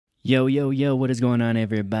Yo, yo, yo, what is going on,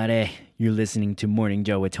 everybody? You're listening to Morning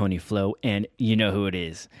Joe with Tony Flo, and you know who it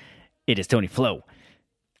is. It is Tony Flo.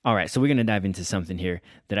 All right, so we're going to dive into something here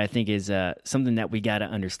that I think is something that we got to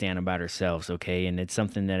understand about ourselves, okay? And it's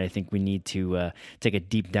something that I think we need to take a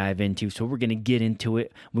deep dive into. So we're going to get into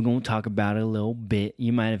it. We're going to talk about it a little bit.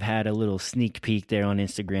 You might have had a little sneak peek there on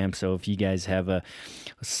Instagram. So if you guys have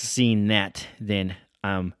seen that, then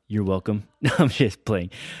you're welcome. I'm just playing.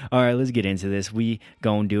 All right, let's get into this. We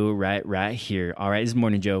gonna do it right here. All right, this is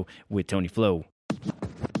Morning Joe with Tony Flo.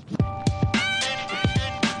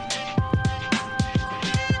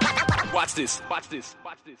 Watch this. Watch this.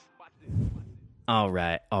 Watch this. Watch this. All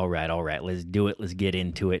right. Let's do it. Let's get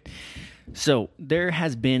into it. So there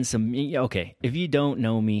has been some. Okay, if you don't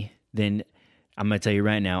know me, then I'm gonna tell you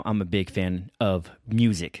right now. I'm a big fan of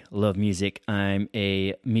music. Love music. I'm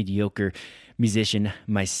a mediocre musician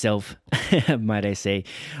myself, might I say,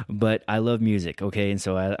 but I love music. Okay, and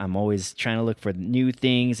so I'm always trying to look for new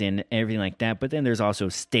things and everything like that. But then there's also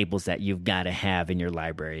staples that you've got to have in your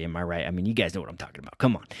library. Am I right? I mean, you guys know what I'm talking about.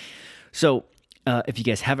 Come on. So, if you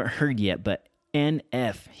guys haven't heard yet, but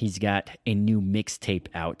NF, he's got a new mixtape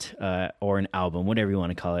out, or an album, whatever you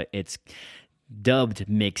want to call it. It's dubbed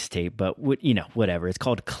mixtape, but whatever. It's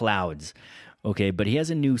called Clouds. Okay, but he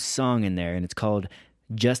has a new song in there, and it's called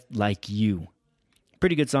Just Like You.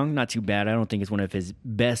 Pretty good song, not too bad. I don't think it's one of his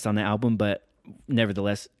best on the album, but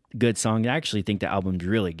nevertheless, good song. I actually think the album's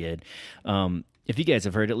really good. If you guys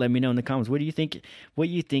have heard it, let me know in the comments. What do you think? What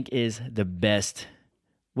do you think is the best?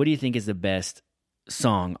 What do you think is the best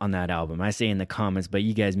song on that album? I say in the comments, but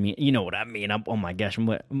you guys mean, you know what I mean. Oh my gosh, I'm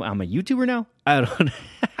a YouTuber now? I don't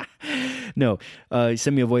No,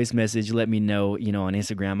 send me a voice message. Let me know, on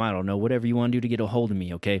Instagram. I don't know, whatever you want to do to get a hold of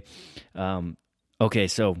me, okay? Okay,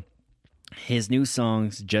 so his new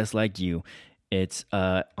song's Just Like You. It's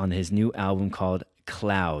on his new album called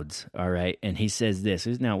Clouds, all right? And he says this.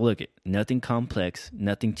 Now, look, nothing complex,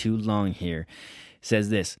 nothing too long here. Says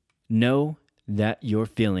this: know that your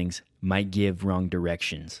feelings might give wrong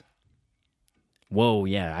directions. Whoa,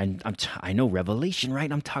 yeah, I know Revelation, right?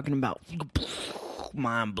 I'm talking about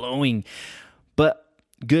mind blowing, but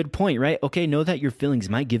good point, right? Okay, know that your feelings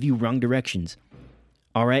might give you wrong directions.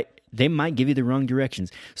 All right, they might give you the wrong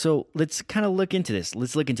directions. So let's kind of look into this.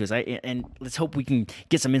 And let's hope we can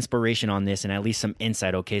get some inspiration on this and at least some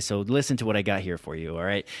insight. Okay, so listen to what I got here for you. All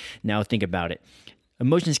right, now think about it.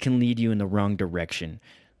 Emotions can lead you in the wrong direction.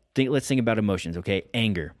 Let's think about emotions, okay?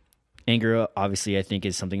 Anger, obviously, I think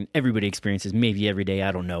is something everybody experiences maybe every day.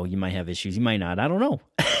 I don't know. You might have issues. You might not. I don't know.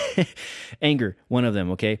 Anger, one of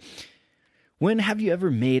them, okay? When have you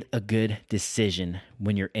ever made a good decision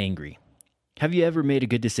when you're angry? Have you ever made a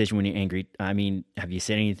good decision when you're angry? I mean, have you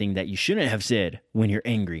said anything that you shouldn't have said when you're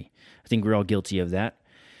angry? I think we're all guilty of that.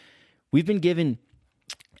 We've been given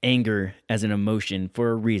anger as an emotion for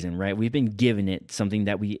a reason, right? We've been given it something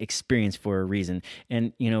that we experience for a reason.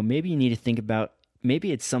 And, maybe you need to think about,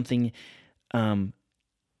 maybe it's something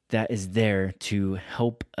that is there to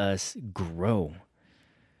help us grow.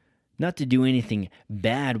 Not to do anything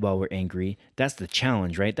bad while we're angry. That's the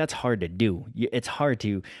challenge, right? That's hard to do. It's hard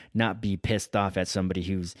to not be pissed off at somebody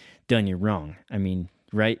who's done you wrong. I mean,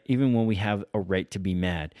 right? Even when we have a right to be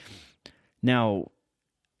mad. Now,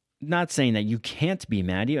 not saying that you can't be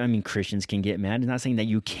mad. I mean, Christians can get mad. It's not saying that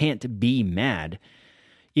you can't be mad.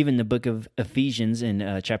 Even the book of Ephesians in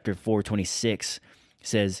chapter 4:26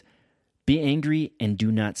 says, "Be angry and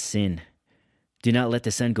do not sin. Do not let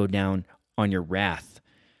the sun go down on your wrath."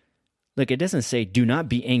 Look, it doesn't say do not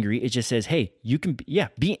be angry. It just says, hey, you can,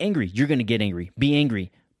 be angry. You're going to get angry. Be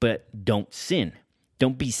angry, but don't sin.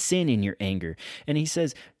 Don't be sin in your anger. And he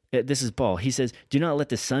says, this is Paul. He says, do not let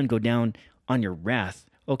the sun go down on your wrath.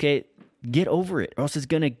 Okay, get over it, or else it's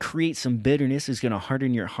going to create some bitterness. It's going to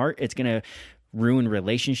harden your heart. It's going to ruin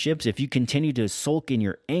relationships. If you continue to sulk in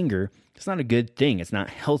your anger, it's not a good thing. It's not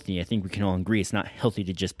healthy. I think we can all agree it's not healthy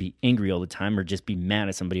to just be angry all the time or just be mad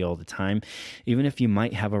at somebody all the time, even if you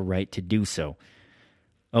might have a right to do so.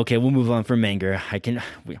 Okay, we'll move on from anger.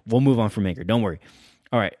 We'll move on from anger. Don't worry.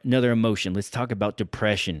 All right, another emotion. Let's talk about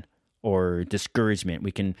depression or discouragement.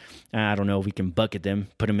 We can, I don't know if we can bucket them,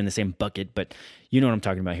 put them in the same bucket, but you know what I'm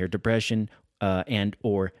talking about here. Depression and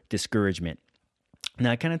or discouragement.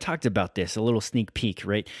 Now, I kind of talked about this, a little sneak peek,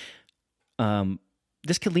 right?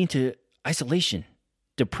 This could lead to isolation.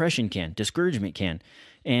 Depression can, discouragement can,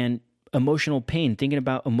 and emotional pain. Thinking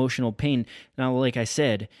about emotional pain. Now, like I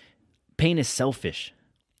said, pain is selfish.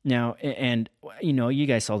 Now, and you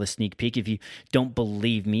guys saw the sneak peek. If you don't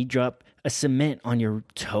believe me, drop a cement on your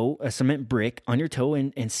toe, a cement brick on your toe,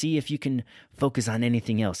 and see if you can focus on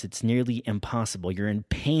anything else. It's nearly impossible. You're in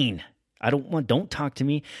pain. Don't talk to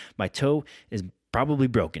me. My toe is probably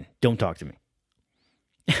broken. Don't talk to me.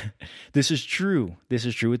 This is true. This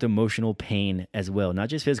is true with emotional pain as well. Not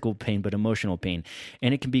just physical pain, but emotional pain.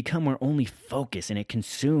 And it can become our only focus, and it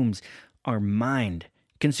consumes our mind.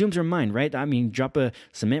 Consumes our mind, right? I mean, drop a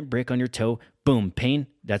cement brick on your toe, boom, pain,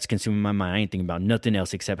 that's consuming my mind. I ain't thinking about nothing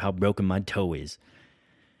else except how broken my toe is.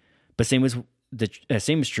 But same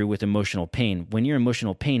is true with emotional pain. When you're in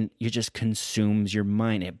emotional pain, it just consumes your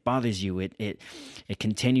mind. It bothers you. It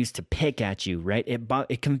continues to pick at you, right?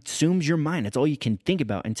 It consumes your mind. That's all you can think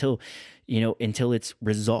about until it's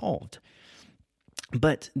resolved.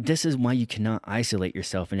 But this is why you cannot isolate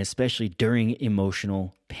yourself, and especially during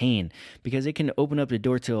emotional pain, because it can open up the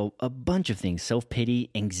door to a bunch of things: self-pity,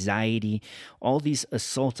 anxiety, all these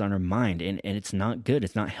assaults on our mind, and it's not good.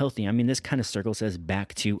 It's not healthy. I mean, this kind of circles us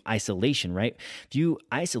back to isolation, right? If you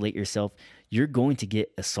isolate yourself, you're going to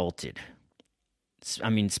get assaulted. I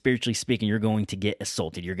mean, spiritually speaking, you're going to get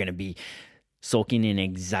assaulted. You're going to be sulking in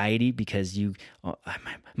anxiety because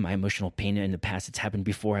my emotional pain in the past, it's happened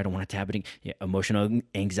before, I don't want it to happen. Yeah, emotional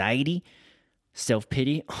anxiety,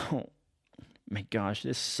 self-pity. Oh my gosh,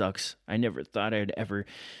 this sucks. I never thought I'd ever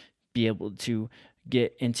be able to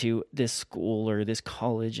get into this school or this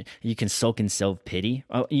college. You can sulk in self-pity.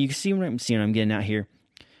 Oh, you see what I'm getting at here?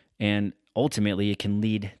 And ultimately, it can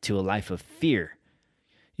lead to a life of fear.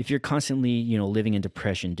 If you're constantly, living in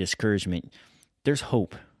depression, discouragement, there's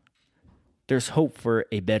hope. There's hope for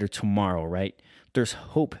a better tomorrow, right? There's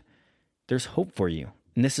hope. There's hope for you.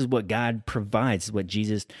 And this is what God provides, what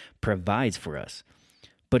Jesus provides for us.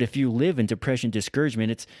 But if you live in depression,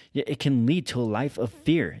 discouragement, it can lead to a life of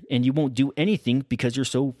fear, and you won't do anything because you're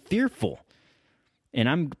so fearful. And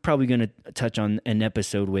I'm probably going to touch on an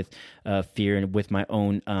episode with fear and with my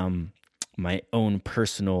own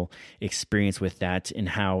personal experience with that, and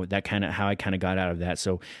how I kind of got out of that.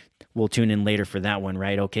 So we'll tune in later for that one,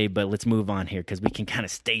 right? Okay, but let's move on here because we can kind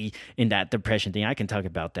of stay in that depression thing. I can talk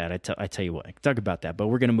about that. I tell you what, I can talk about that, but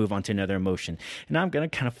we're going to move on to another emotion. And I'm going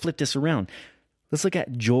to kind of flip this around. Let's look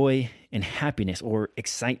at joy and happiness, or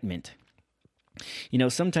excitement.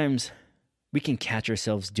 Sometimes we can catch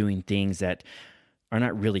ourselves doing things that are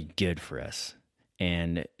not really good for us.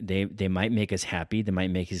 And they might make us happy, they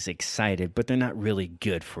might make us excited, but they're not really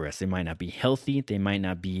good for us. They might not be healthy, they might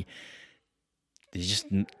not be,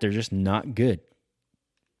 they're just not good.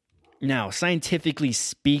 Now, scientifically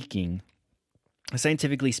speaking,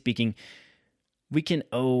 we can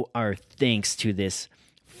owe our thanks to this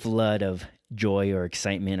flood of joy or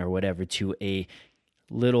excitement or whatever to a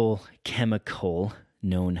little chemical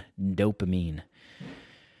known dopamine.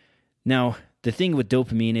 Now, the thing with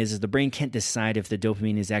dopamine is the brain can't decide if the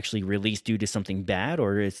dopamine is actually released due to something bad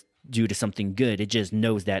or it's due to something good. It just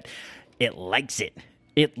knows that it likes it.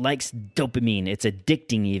 It likes dopamine. It's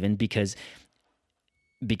addicting even because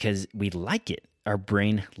we like it. Our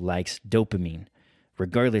brain likes dopamine.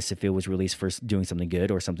 Regardless if it was released for doing something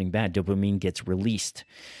good or something bad, dopamine gets released.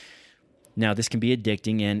 Now, this can be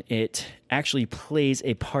addicting, and it actually plays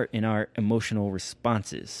a part in our emotional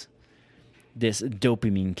responses. This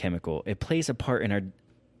dopamine chemical, it plays a part in our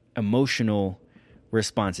emotional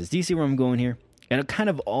responses. Do you see where I'm going here? And it kind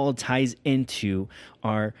of all ties into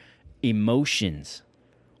our emotions.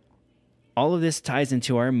 All of this ties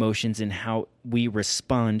into our emotions and how we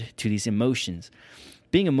respond to these emotions.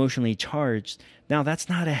 Being emotionally charged, now that's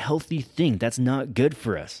not a healthy thing. That's not good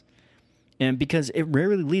for us. And because it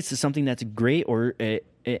rarely leads to something that's great,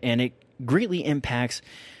 and it greatly impacts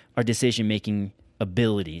our decision-making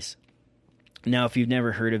abilities. Now, if you've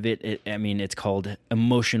never heard of it, it's called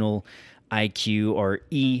emotional IQ or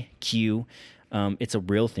EQ. It's a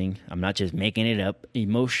real thing. I'm not just making it up.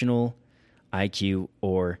 Emotional IQ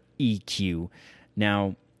or EQ.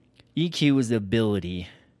 Now, EQ is the ability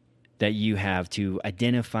that you have to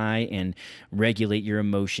identify and regulate your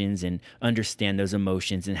emotions and understand those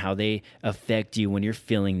emotions and how they affect you when you're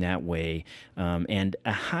feeling that way. And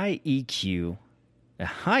a high EQ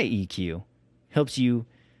helps you.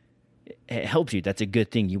 It helps you. That's a good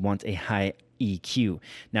thing. You want a high EQ.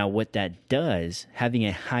 Now, what that does, having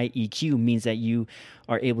a high EQ means that you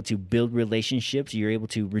are able to build relationships. You're able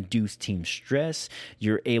to reduce team stress.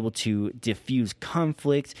 You're able to diffuse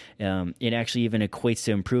conflict. It actually even equates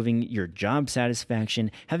to improving your job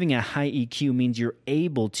satisfaction. Having a high EQ means you're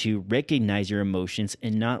able to recognize your emotions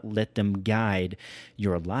and not let them guide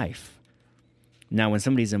your life. Now, when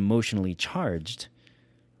somebody's emotionally charged,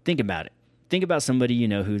 think about it. Think about somebody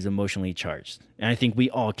who's emotionally charged. And I think we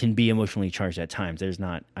all can be emotionally charged at times. I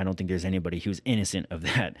don't think there's anybody who's innocent of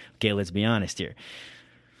that. Okay, let's be honest here.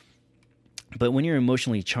 But when you're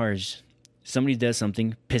emotionally charged, somebody does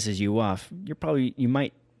something, pisses you off, you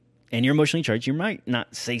might and you're emotionally charged, you might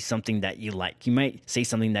not say something that you like. You might say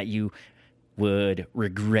something that you would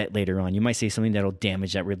regret later on. You might say something that'll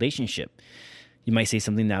damage that relationship. You might say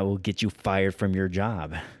something that will get you fired from your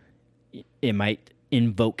job. It might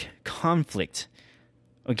invoke conflict.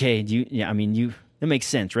 Okay, that makes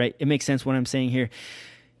sense, right? It makes sense what I'm saying here.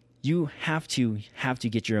 You have to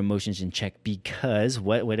get your emotions in check, because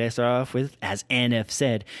what I start off with, as NF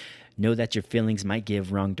said, know that your feelings might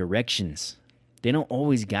give wrong directions. They don't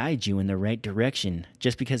always guide you in the right direction.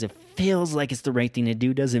 Just because it feels like it's the right thing to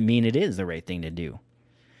do doesn't mean it is the right thing to do.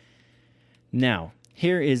 Now,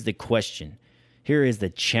 here is the question. Here is the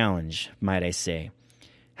challenge, might I say.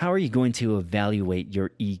 How are you going to evaluate your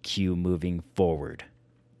EQ moving forward?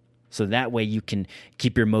 So that way you can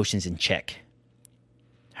keep your emotions in check.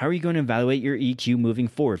 How are you going to evaluate your EQ moving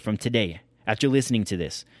forward from today, after listening to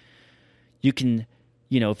this? You can,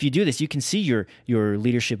 if you do this, you can see your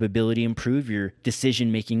leadership ability improve, your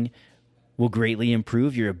decision-making will greatly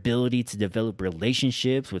improve, your ability to develop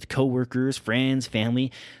relationships with coworkers, friends,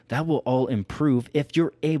 family. That will all improve if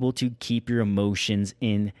you're able to keep your emotions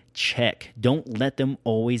in check. Don't let them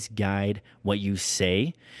always guide what you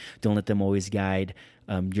say. Don't let them always guide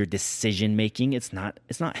your decision making. It's not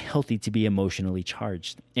healthy to be emotionally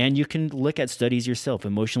charged. And you can look at studies yourself.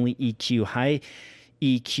 Emotionally high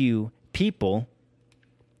EQ people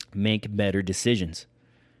make better decisions.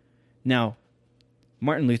 Now,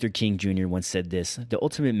 Martin Luther King Jr. once said this: the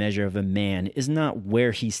ultimate measure of a man is not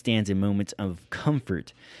where he stands in moments of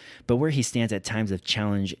comfort, but where he stands at times of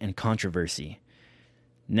challenge and controversy.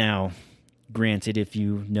 Now, granted, if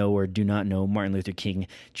you know or do not know, Martin Luther King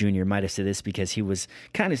Jr. might have said this because he was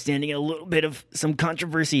kind of standing in a little bit of some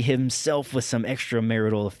controversy himself with some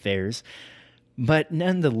extramarital affairs. But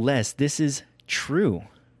nonetheless, this is true.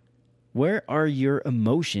 Where are your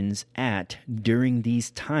emotions at during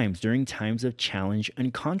these times, during times of challenge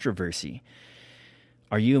and controversy?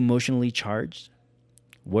 Are you emotionally charged?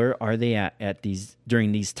 Where are they at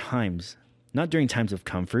during these times? Not during times of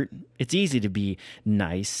comfort. It's easy to be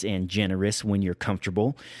nice and generous when you're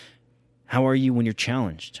comfortable. How are you when you're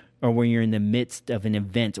challenged, or when you're in the midst of an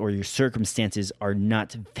event or your circumstances are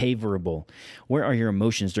not favorable? Where are your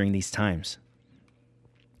emotions during these times?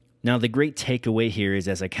 Now, the great takeaway here is,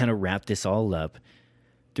 as I kind of wrap this all up,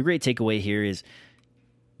 the great takeaway here is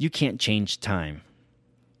you can't change time,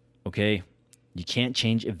 okay? You can't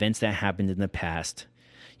change events that happened in the past.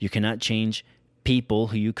 You cannot change people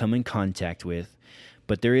who you come in contact with,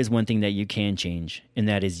 but there is one thing that you can change, and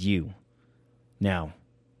that is you. Now,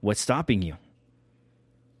 what's stopping you?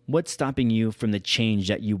 What's stopping you from the change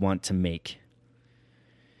that you want to make?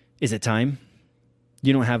 Is it time?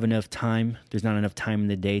 You don't have enough time. There's not enough time in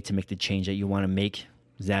the day to make the change that you want to make.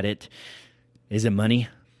 Is that it? Is it money?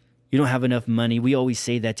 You don't have enough money. We always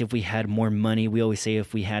say that if we had more money, we always say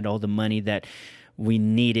if we had all the money that we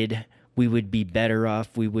needed, we would be better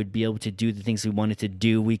off. We would be able to do the things we wanted to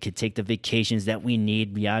do. We could take the vacations that we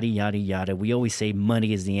need, yada, yada, yada. We always say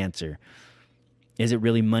money is the answer. Is it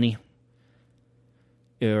really money?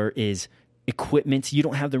 Or is equipment? You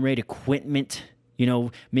don't have the right equipment.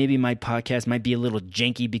 Maybe my podcast might be a little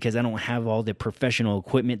janky because I don't have all the professional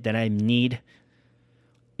equipment that I need.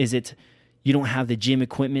 Is it you don't have the gym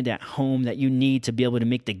equipment at home that you need to be able to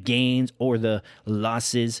make the gains or the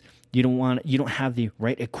losses? You don't have the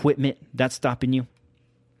right equipment that's stopping you?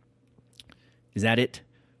 Is that it?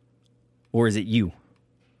 Or is it you?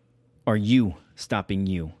 Are you stopping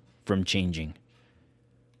you from changing?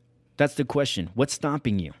 That's the question. What's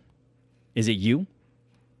stopping you? Is it you?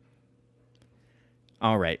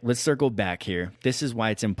 All right, let's circle back here. This is why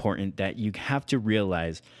it's important that you have to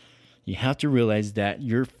realize that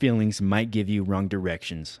your feelings might give you wrong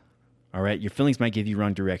directions. All right, your feelings might give you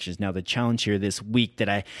wrong directions. Now, the challenge here this week that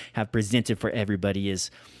I have presented for everybody is,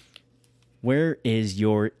 where is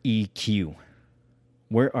your EQ?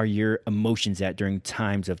 Where are your emotions at during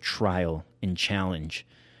times of trial and challenge?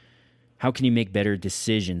 How can you make better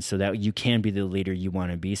decisions so that you can be the leader you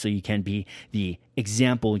want to be, so you can be the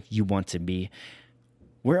example you want to be?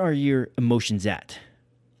 Where are your emotions at?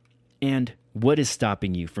 And what is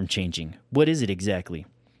stopping you from changing? What is it exactly?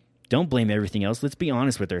 Don't blame everything else. Let's be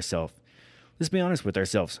honest with ourselves.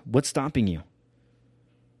 What's stopping you?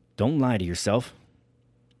 Don't lie to yourself.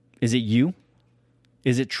 Is it you?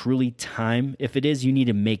 Is it truly time? If it is, you need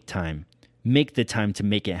to make time. Make the time to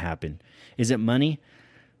make it happen. Is it money?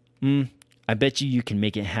 I bet you can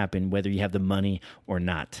make it happen whether you have the money or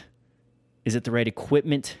not. Is it the right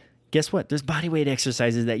equipment? Guess what? There's bodyweight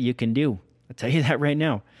exercises that you can do. I'll tell you that right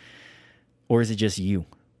now. Or is it just you?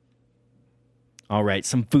 All right,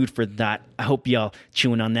 some food for thought. I hope y'all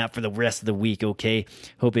chewing on that for the rest of the week, okay?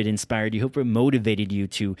 Hope it inspired you. Hope it motivated you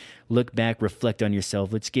to look back, reflect on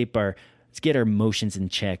yourself. Let's get our emotions in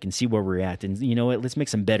check and see where we're at. And you know what? Let's make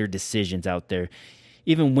some better decisions out there,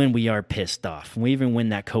 even when we are pissed off. Even when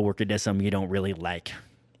that coworker does something you don't really like.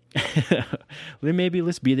 Then maybe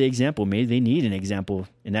let's be the example. Maybe they need an example,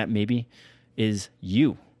 and that maybe is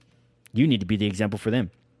you. You need to be the example for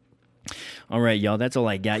them. All right, y'all, that's all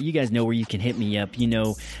I got. You guys know where you can hit me up. You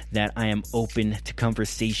know that I am open to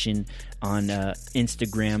conversation on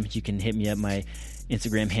Instagram. You can hit me up. My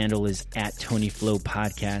Instagram handle is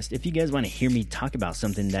 @TonyFlowPodcast. If you guys want to hear me talk about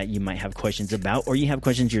something that you might have questions about, or you have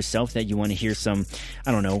questions yourself that you want to hear some,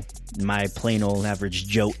 I don't know, my plain old average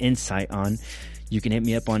Joe insight on, you can hit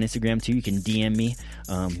me up on Instagram too. You can DM me.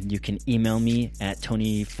 You can email me at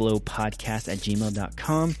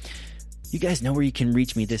TonyFlowPodcast@gmail.com. You guys know where you can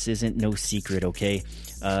reach me. This isn't no secret, okay?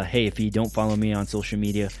 Hey, if you don't follow me on social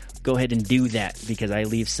media, go ahead and do that, because I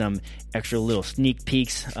leave some extra little sneak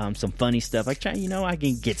peeks, some funny stuff. I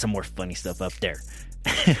can get some more funny stuff up there.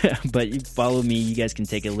 But you follow me. You guys can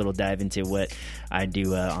take a little dive into what I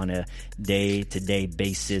do on a day-to-day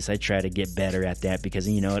basis. I try to get better at that because,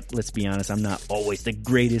 you know what, let's be honest, I'm not always the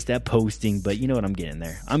greatest at posting, but you know what, I'm getting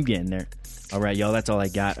there. All right, y'all, that's all I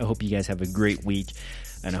got. I hope you guys have a great week.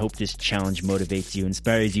 And I hope this challenge motivates you,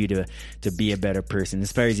 inspires you to be a better person,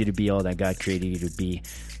 inspires you to be all that God created you to be.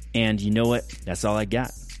 And you know what? That's all I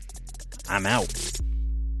got. I'm out.